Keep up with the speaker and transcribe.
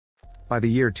By the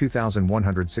year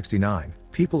 2169,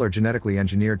 people are genetically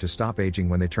engineered to stop aging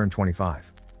when they turn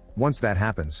 25. Once that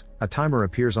happens, a timer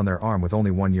appears on their arm with only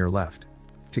 1 year left.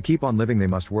 To keep on living they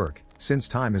must work, since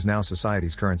time is now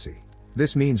society's currency.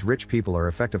 This means rich people are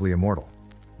effectively immortal.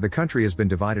 The country has been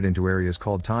divided into areas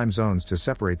called time zones to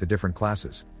separate the different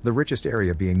classes, the richest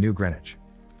area being New Greenwich.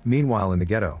 Meanwhile in the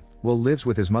ghetto, Will lives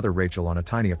with his mother Rachel on a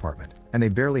tiny apartment, and they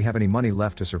barely have any money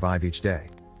left to survive each day.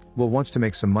 Will wants to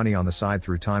make some money on the side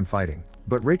through time fighting,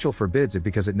 but Rachel forbids it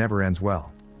because it never ends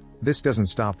well. This doesn't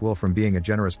stop Will from being a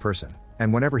generous person,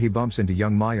 and whenever he bumps into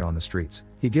young Maya on the streets,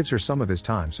 he gives her some of his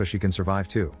time so she can survive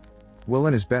too. Will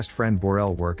and his best friend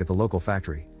Borel work at the local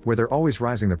factory, where they're always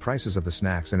rising the prices of the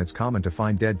snacks and it's common to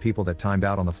find dead people that timed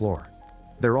out on the floor.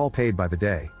 They're all paid by the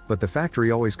day, but the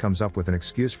factory always comes up with an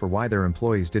excuse for why their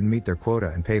employees didn't meet their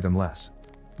quota and pay them less.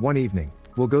 One evening,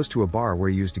 Will goes to a bar where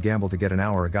he used to gamble to get an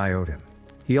hour a guy owed him.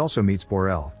 He also meets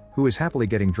Borel, who is happily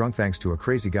getting drunk thanks to a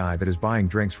crazy guy that is buying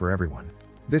drinks for everyone.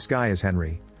 This guy is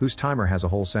Henry, whose timer has a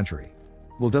whole century.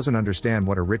 Will doesn't understand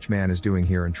what a rich man is doing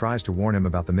here and tries to warn him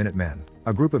about the Minutemen,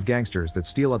 a group of gangsters that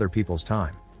steal other people's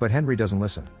time, but Henry doesn't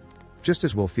listen. Just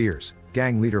as Will fears,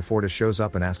 gang leader Fortis shows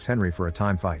up and asks Henry for a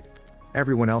time fight.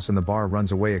 Everyone else in the bar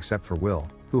runs away except for Will,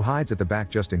 who hides at the back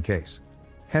just in case.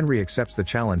 Henry accepts the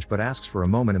challenge but asks for a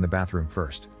moment in the bathroom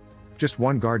first. Just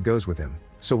one guard goes with him,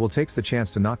 so Will takes the chance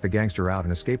to knock the gangster out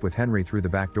and escape with Henry through the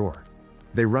back door.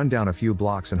 They run down a few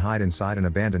blocks and hide inside an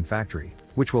abandoned factory,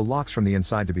 which Will locks from the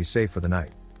inside to be safe for the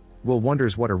night. Will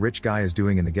wonders what a rich guy is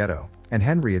doing in the ghetto, and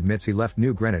Henry admits he left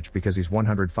New Greenwich because he's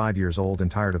 105 years old and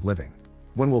tired of living.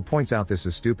 When Will points out this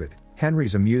is stupid,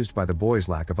 Henry's amused by the boy's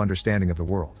lack of understanding of the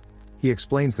world. He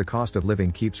explains the cost of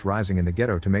living keeps rising in the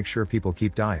ghetto to make sure people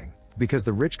keep dying, because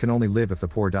the rich can only live if the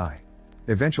poor die.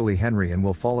 Eventually Henry and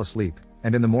Will fall asleep,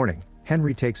 and in the morning,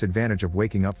 Henry takes advantage of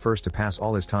waking up first to pass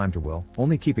all his time to Will,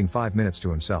 only keeping 5 minutes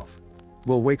to himself.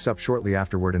 Will wakes up shortly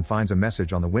afterward and finds a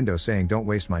message on the window saying "Don't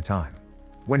waste my time."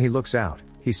 When he looks out,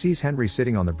 he sees Henry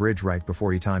sitting on the bridge right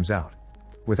before he times out.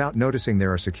 Without noticing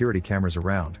there are security cameras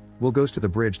around, Will goes to the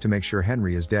bridge to make sure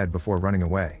Henry is dead before running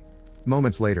away.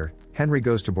 Moments later, Henry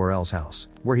goes to Borel's house,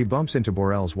 where he bumps into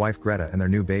Borel's wife Greta and their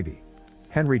new baby.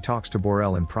 Henry talks to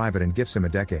Borel in private and gifts him a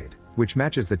decade, which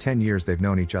matches the 10 years they've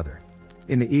known each other.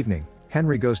 In the evening,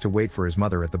 Henry goes to wait for his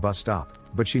mother at the bus stop,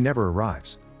 but she never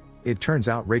arrives. It turns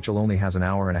out Rachel only has an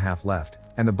hour and a half left,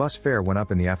 and the bus fare went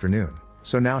up in the afternoon,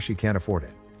 so now she can't afford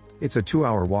it. It's a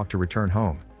 2-hour walk to return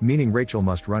home, meaning Rachel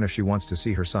must run if she wants to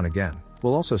see her son again.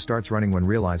 Will also starts running when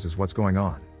realizes what's going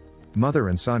on. Mother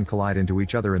and son collide into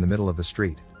each other in the middle of the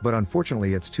street, but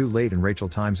unfortunately it's too late and Rachel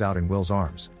times out in Will's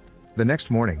arms. The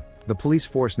next morning, the police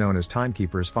force known as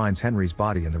Timekeepers finds Henry's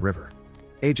body in the river.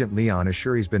 Agent Leon is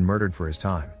sure he's been murdered for his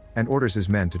time, and orders his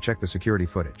men to check the security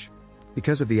footage.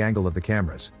 Because of the angle of the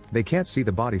cameras, they can't see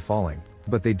the body falling,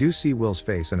 but they do see Will's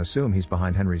face and assume he's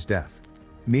behind Henry's death.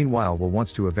 Meanwhile, Will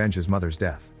wants to avenge his mother's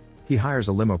death. He hires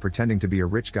a limo pretending to be a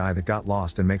rich guy that got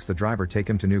lost and makes the driver take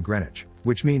him to New Greenwich,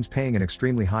 which means paying an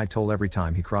extremely high toll every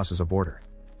time he crosses a border.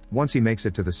 Once he makes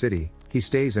it to the city, he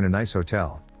stays in a nice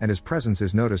hotel, and his presence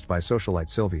is noticed by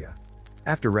socialite Sylvia.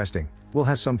 After resting, Will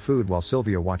has some food while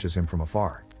Sylvia watches him from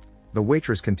afar. The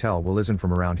waitress can tell Will isn't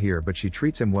from around here, but she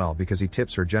treats him well because he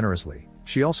tips her generously.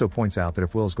 She also points out that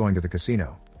if Will's going to the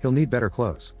casino, he'll need better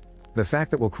clothes. The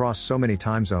fact that Will cross so many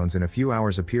time zones in a few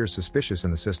hours appears suspicious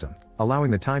in the system,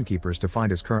 allowing the timekeepers to find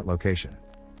his current location.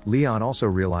 Leon also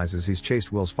realizes he's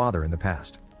chased Will's father in the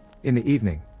past. In the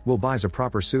evening, Will buys a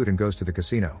proper suit and goes to the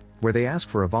casino, where they ask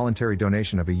for a voluntary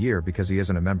donation of a year because he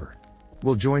isn't a member.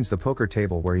 Will joins the poker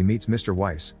table where he meets Mr.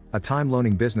 Weiss, a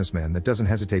time-loaning businessman that doesn't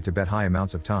hesitate to bet high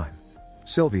amounts of time.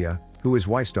 Sylvia, who is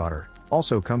Weiss' daughter,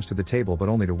 also comes to the table but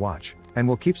only to watch, and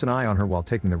Will keeps an eye on her while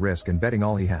taking the risk and betting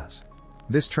all he has.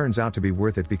 This turns out to be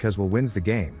worth it because Will wins the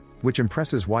game, which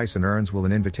impresses Weiss and earns Will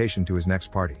an invitation to his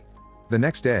next party. The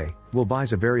next day, Will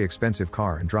buys a very expensive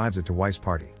car and drives it to Weiss'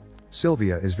 party.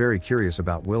 Sylvia is very curious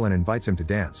about Will and invites him to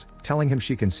dance, telling him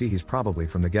she can see he's probably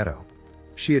from the ghetto.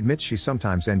 She admits she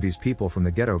sometimes envies people from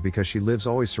the ghetto because she lives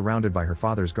always surrounded by her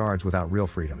father's guards without real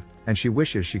freedom, and she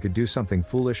wishes she could do something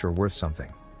foolish or worth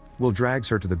something. Will drags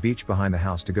her to the beach behind the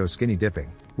house to go skinny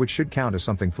dipping, which should count as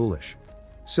something foolish.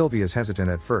 Sylvia is hesitant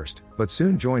at first, but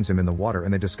soon joins him in the water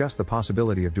and they discuss the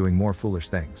possibility of doing more foolish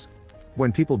things.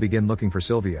 When people begin looking for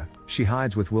Sylvia, she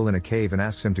hides with Will in a cave and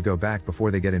asks him to go back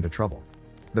before they get into trouble.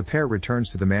 The pair returns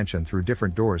to the mansion through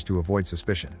different doors to avoid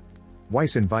suspicion.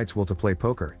 Weiss invites Will to play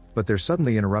poker, but they're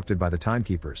suddenly interrupted by the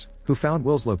timekeepers, who found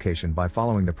Will's location by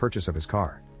following the purchase of his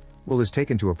car. Will is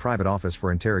taken to a private office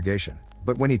for interrogation,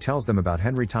 but when he tells them about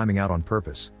Henry timing out on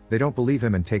purpose, they don't believe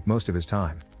him and take most of his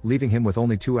time, leaving him with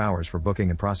only 2 hours for booking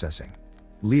and processing.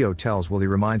 Leo tells Will he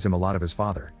reminds him a lot of his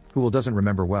father, who Will doesn't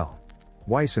remember well.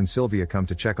 Weiss and Sylvia come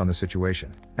to check on the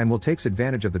situation, and Will takes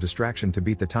advantage of the distraction to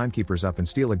beat the timekeepers up and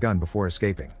steal a gun before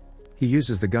escaping. He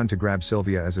uses the gun to grab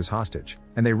Sylvia as his hostage,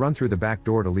 and they run through the back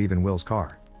door to leave in Will's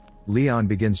car. Leon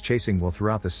begins chasing Will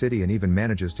throughout the city and even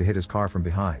manages to hit his car from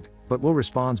behind, but Will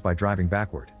responds by driving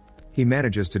backward. He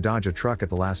manages to dodge a truck at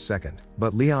the last second,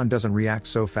 but Leon doesn't react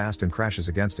so fast and crashes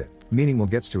against it, meaning Will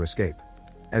gets to escape.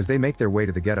 As they make their way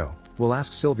to the ghetto, Will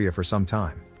asks Sylvia for some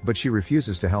time, but she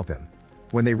refuses to help him.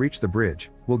 When they reach the bridge,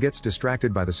 Will gets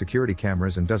distracted by the security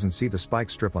cameras and doesn't see the spike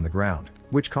strip on the ground,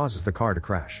 which causes the car to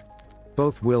crash.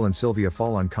 Both Will and Sylvia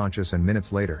fall unconscious, and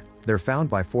minutes later, they're found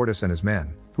by Fortis and his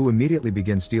men, who immediately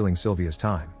begin stealing Sylvia's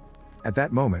time. At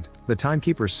that moment, the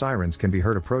timekeeper's sirens can be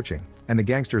heard approaching, and the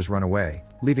gangsters run away,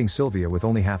 leaving Sylvia with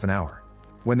only half an hour.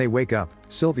 When they wake up,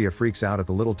 Sylvia freaks out at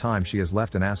the little time she has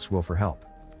left and asks Will for help.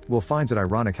 Will finds it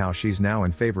ironic how she's now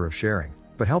in favor of sharing,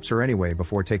 but helps her anyway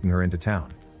before taking her into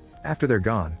town. After they're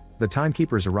gone, the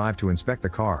timekeepers arrive to inspect the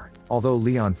car, although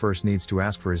Leon first needs to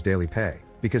ask for his daily pay,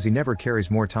 because he never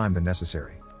carries more time than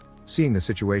necessary. Seeing the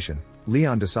situation,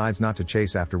 Leon decides not to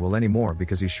chase after Will anymore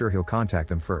because he's sure he'll contact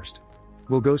them first.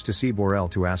 Will goes to see Borel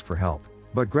to ask for help,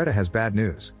 but Greta has bad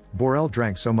news. Borel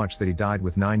drank so much that he died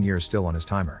with 9 years still on his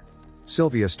timer.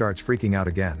 Sylvia starts freaking out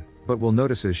again, but Will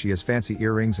notices she has fancy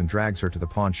earrings and drags her to the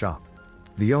pawn shop.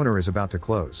 The owner is about to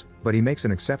close, but he makes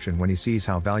an exception when he sees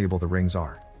how valuable the rings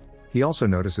are. He also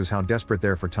notices how desperate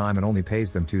they're for time and only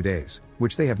pays them 2 days,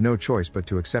 which they have no choice but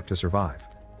to accept to survive.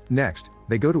 Next,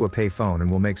 they go to a pay phone and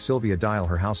Will make Sylvia dial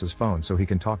her house's phone so he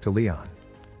can talk to Leon.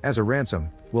 As a ransom,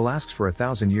 Will asks for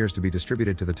 1,000 years to be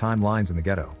distributed to the timelines in the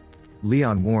ghetto.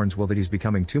 Leon warns Will that he's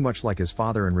becoming too much like his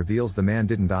father and reveals the man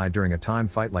didn't die during a time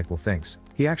fight like Will thinks.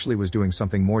 He actually was doing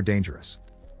something more dangerous.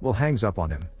 Will hangs up on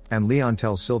him, and Leon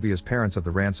tells Sylvia's parents of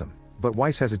the ransom, but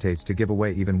Weiss hesitates to give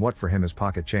away even what for him is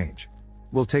pocket change.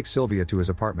 Will takes Sylvia to his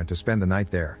apartment to spend the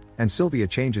night there, and Sylvia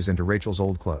changes into Rachel's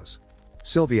old clothes.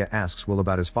 Sylvia asks Will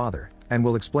about his father, and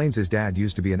Will explains his dad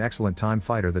used to be an excellent time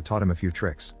fighter that taught him a few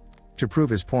tricks. To prove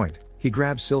his point, he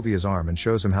grabs Sylvia's arm and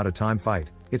shows him how to time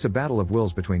fight. It's a battle of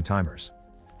wills between timers.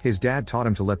 His dad taught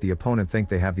him to let the opponent think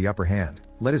they have the upper hand,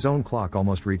 let his own clock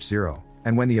almost reach zero,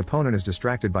 and when the opponent is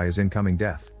distracted by his incoming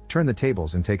death, turn the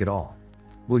tables and take it all.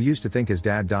 Will used to think his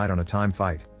dad died on a time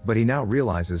fight, but he now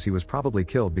realizes he was probably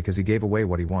killed because he gave away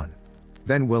what he won.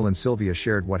 Then Will and Sylvia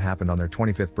shared what happened on their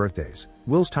 25th birthdays.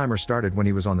 Will's timer started when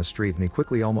he was on the street and he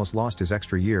quickly almost lost his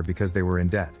extra year because they were in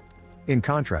debt. In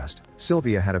contrast,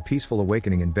 Sylvia had a peaceful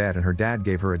awakening in bed and her dad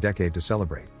gave her a decade to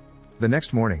celebrate. The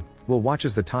next morning, Will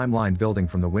watches the timeline building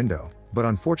from the window, but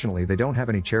unfortunately they don't have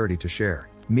any charity to share,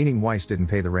 meaning Weiss didn't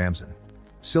pay the ransom.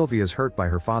 Sylvia's hurt by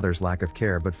her father's lack of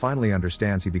care but finally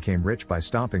understands he became rich by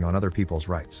stomping on other people's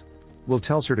rights. Will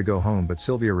tells her to go home but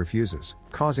Sylvia refuses,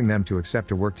 causing them to accept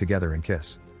to work together and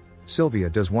kiss. Sylvia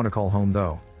does want to call home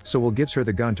though, so Will gives her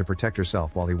the gun to protect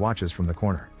herself while he watches from the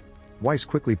corner. Weiss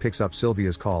quickly picks up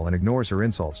Sylvia's call and ignores her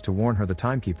insults to warn her the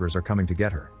timekeepers are coming to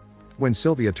get her. When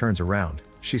Sylvia turns around,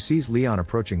 she sees Leon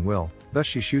approaching Will, thus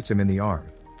she shoots him in the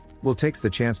arm. Will takes the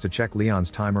chance to check Leon's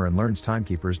timer and learns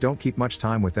timekeepers don't keep much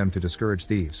time with them to discourage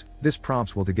thieves. This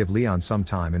prompts Will to give Leon some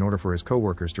time in order for his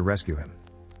co-workers to rescue him.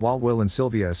 While Will and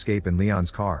Sylvia escape in Leon's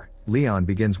car, Leon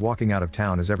begins walking out of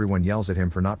town as everyone yells at him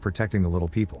for not protecting the little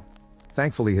people.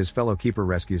 Thankfully his fellow keeper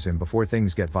rescues him before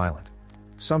things get violent.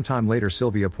 Sometime later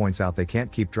Sylvia points out they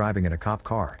can't keep driving in a cop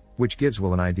car, which gives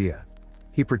Will an idea.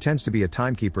 He pretends to be a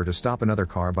timekeeper to stop another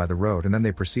car by the road and then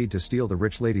they proceed to steal the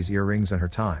rich lady's earrings and her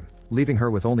time, leaving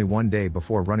her with only 1 day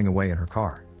before running away in her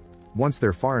car. Once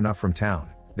they're far enough from town,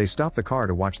 they stop the car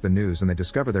to watch the news and they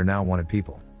discover they're now wanted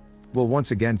people. Will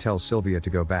once again tells Sylvia to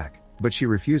go back, but she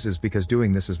refuses because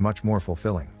doing this is much more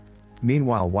fulfilling.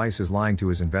 Meanwhile Weiss is lying to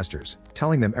his investors,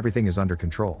 telling them everything is under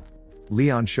control.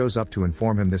 Leon shows up to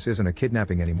inform him this isn't a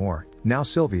kidnapping anymore, now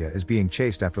Sylvia is being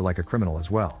chased after like a criminal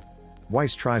as well.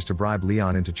 Weiss tries to bribe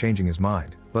Leon into changing his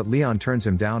mind, but Leon turns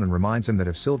him down and reminds him that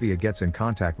if Sylvia gets in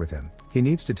contact with him, he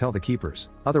needs to tell the keepers,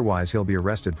 otherwise he'll be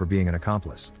arrested for being an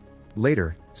accomplice.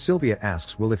 Later, Sylvia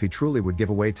asks Will if he truly would give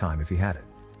away time if he had it.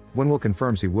 When Will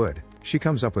confirms he would, she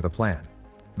comes up with a plan.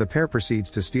 The pair proceeds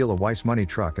to steal a Weiss money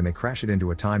truck and they crash it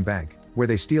into a time bank, where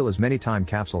they steal as many time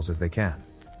capsules as they can.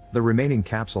 The remaining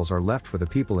capsules are left for the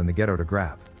people in the ghetto to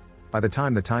grab. By the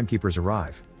time the timekeepers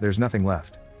arrive, there's nothing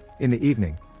left. In the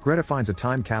evening, Greta finds a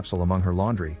time capsule among her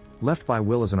laundry, left by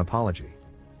Will as an apology.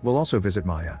 Will also visit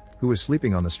Maya, who is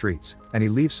sleeping on the streets, and he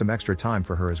leaves some extra time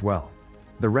for her as well.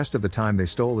 The rest of the time they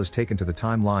stole is taken to the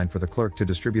timeline for the clerk to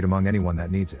distribute among anyone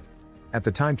that needs it. At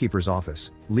the timekeeper's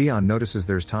office, Leon notices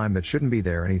there's time that shouldn't be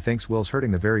there and he thinks Will's hurting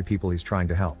the very people he's trying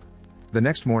to help. The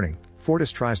next morning,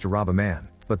 Fortis tries to rob a man,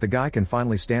 but the guy can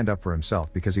finally stand up for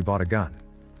himself because he bought a gun.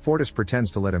 Fortis pretends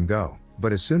to let him go,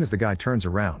 but as soon as the guy turns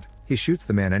around, he shoots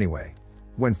the man anyway.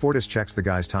 When Fortis checks the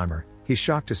guy's timer, he's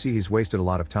shocked to see he's wasted a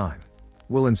lot of time.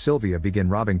 Will and Sylvia begin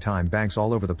robbing time banks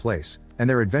all over the place, and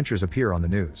their adventures appear on the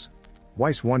news.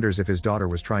 Weiss wonders if his daughter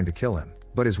was trying to kill him,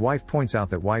 but his wife points out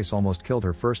that Weiss almost killed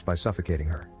her first by suffocating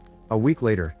her. A week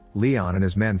later, Leon and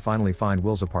his men finally find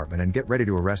Will's apartment and get ready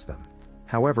to arrest them.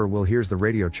 However, Will hears the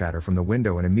radio chatter from the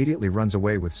window and immediately runs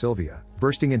away with Sylvia,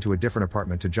 bursting into a different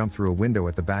apartment to jump through a window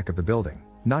at the back of the building,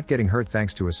 not getting hurt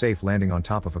thanks to a safe landing on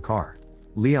top of a car.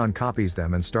 Leon copies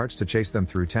them and starts to chase them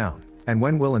through town, and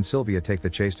when Will and Sylvia take the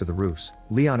chase to the roofs,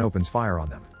 Leon opens fire on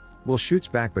them. Will shoots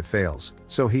back but fails,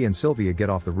 so he and Sylvia get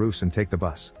off the roofs and take the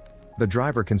bus. The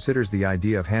driver considers the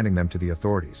idea of handing them to the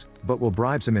authorities, but Will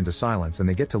bribes him into silence and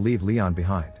they get to leave Leon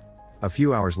behind. A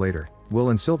few hours later, Will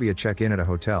and Sylvia check in at a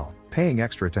hotel, paying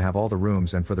extra to have all the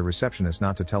rooms and for the receptionist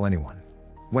not to tell anyone.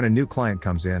 When a new client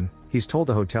comes in, he's told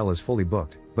the hotel is fully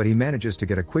booked, but he manages to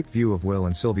get a quick view of Will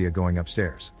and Sylvia going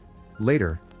upstairs.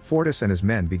 Later, Fortis and his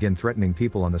men begin threatening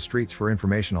people on the streets for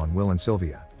information on Will and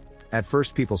Sylvia. At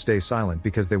first people stay silent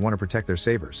because they want to protect their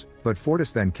savers, but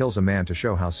Fortis then kills a man to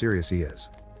show how serious he is.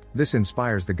 This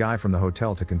inspires the guy from the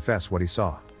hotel to confess what he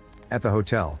saw. At the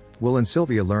hotel, Will and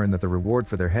Sylvia learn that the reward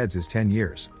for their heads is 10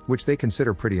 years, which they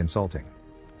consider pretty insulting.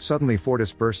 Suddenly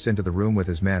Fortis bursts into the room with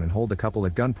his men and hold the couple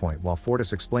at gunpoint while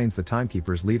Fortis explains the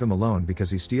timekeepers leave him alone because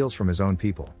he steals from his own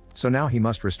people, so now he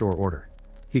must restore order.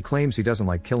 He claims he doesn't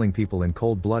like killing people in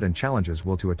cold blood and challenges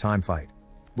Will to a time fight.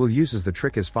 Will uses the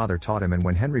trick his father taught him, and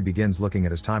when Henry begins looking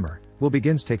at his timer, Will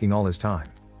begins taking all his time.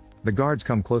 The guards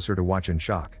come closer to watch in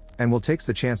shock, and Will takes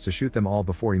the chance to shoot them all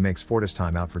before he makes Fortis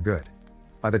time out for good.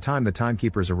 By the time the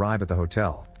timekeepers arrive at the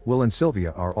hotel, Will and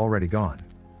Sylvia are already gone.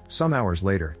 Some hours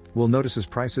later, Will notices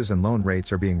prices and loan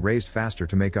rates are being raised faster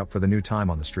to make up for the new time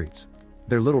on the streets.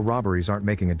 Their little robberies aren't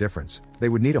making a difference, they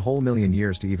would need a whole million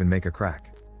years to even make a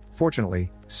crack. Fortunately,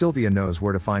 Sylvia knows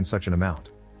where to find such an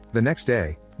amount. The next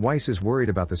day, Weiss is worried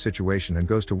about the situation and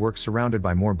goes to work surrounded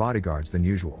by more bodyguards than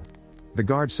usual. The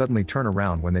guards suddenly turn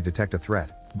around when they detect a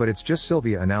threat, but it's just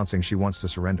Sylvia announcing she wants to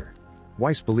surrender.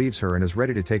 Weiss believes her and is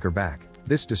ready to take her back.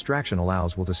 This distraction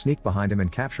allows Will to sneak behind him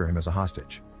and capture him as a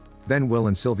hostage. Then Will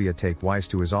and Sylvia take Weiss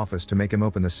to his office to make him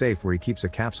open the safe where he keeps a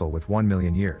capsule with 1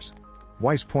 million years.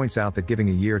 Weiss points out that giving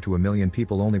a year to 1 million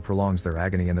people only prolongs their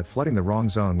agony and that flooding the wrong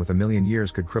zone with 1 million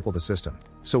years could cripple the system,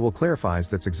 so Will clarifies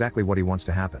that's exactly what he wants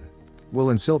to happen.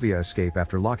 Will and Sylvia escape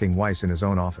after locking Weiss in his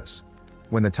own office.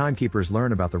 When the timekeepers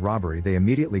learn about the robbery they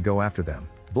immediately go after them,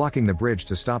 blocking the bridge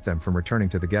to stop them from returning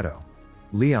to the ghetto.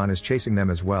 Leon is chasing them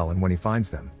as well, and when he finds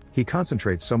them, he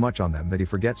concentrates so much on them that he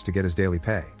forgets to get his daily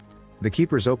pay. The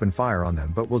keepers open fire on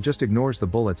them, but Will just ignores the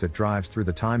bullets and drives through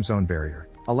the time zone barrier,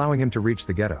 allowing him to reach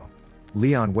the ghetto.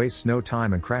 Leon wastes no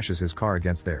time and crashes his car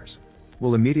against theirs.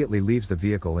 Will immediately leaves the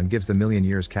vehicle and gives the million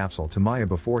years capsule to Maya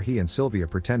before he and Sylvia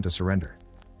pretend to surrender.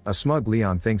 A smug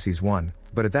Leon thinks he's won,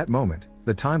 but at that moment,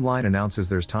 the timeline announces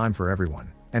there's time for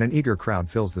everyone, and an eager crowd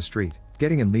fills the street,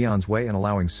 getting in Leon's way and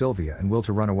allowing Sylvia and Will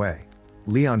to run away.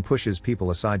 Leon pushes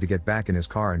people aside to get back in his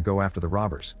car and go after the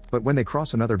robbers, but when they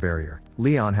cross another barrier,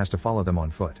 Leon has to follow them on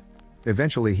foot.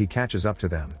 Eventually he catches up to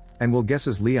them, and Will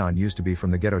guesses Leon used to be from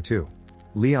the ghetto too.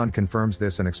 Leon confirms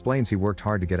this and explains he worked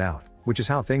hard to get out, which is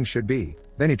how things should be,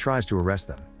 then he tries to arrest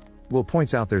them. Will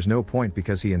points out there's no point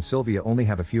because he and Sylvia only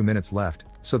have a few minutes left,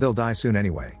 so they'll die soon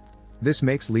anyway. This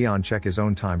makes Leon check his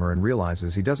own timer and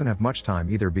realizes he doesn't have much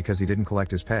time either because he didn't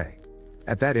collect his pay.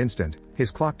 At that instant,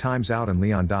 his clock times out and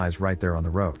Leon dies right there on the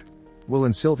road. Will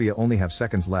and Sylvia only have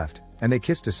seconds left, and they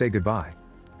kiss to say goodbye.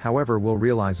 However, Will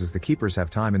realizes the keepers have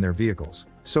time in their vehicles,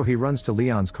 so he runs to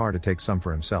Leon's car to take some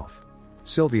for himself.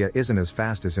 Sylvia isn't as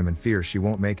fast as him and fears she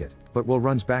won't make it, but Will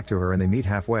runs back to her and they meet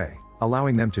halfway,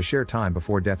 allowing them to share time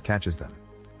before death catches them.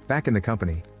 Back in the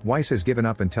company, Weiss has given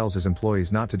up and tells his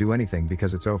employees not to do anything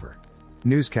because it's over.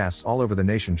 Newscasts all over the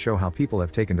nation show how people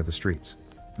have taken to the streets.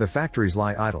 The factories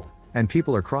lie idle, and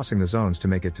people are crossing the zones to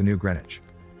make it to New Greenwich.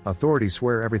 Authorities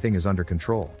swear everything is under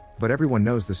control, but everyone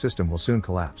knows the system will soon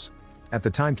collapse. At the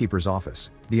timekeeper's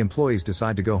office, the employees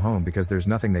decide to go home because there's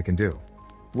nothing they can do.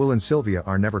 Will and Sylvia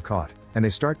are never caught, and they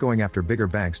start going after bigger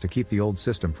banks to keep the old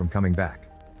system from coming back.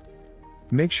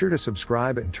 Make sure to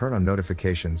subscribe and turn on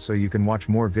notifications so you can watch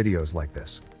more videos like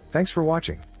this. Thanks for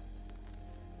watching.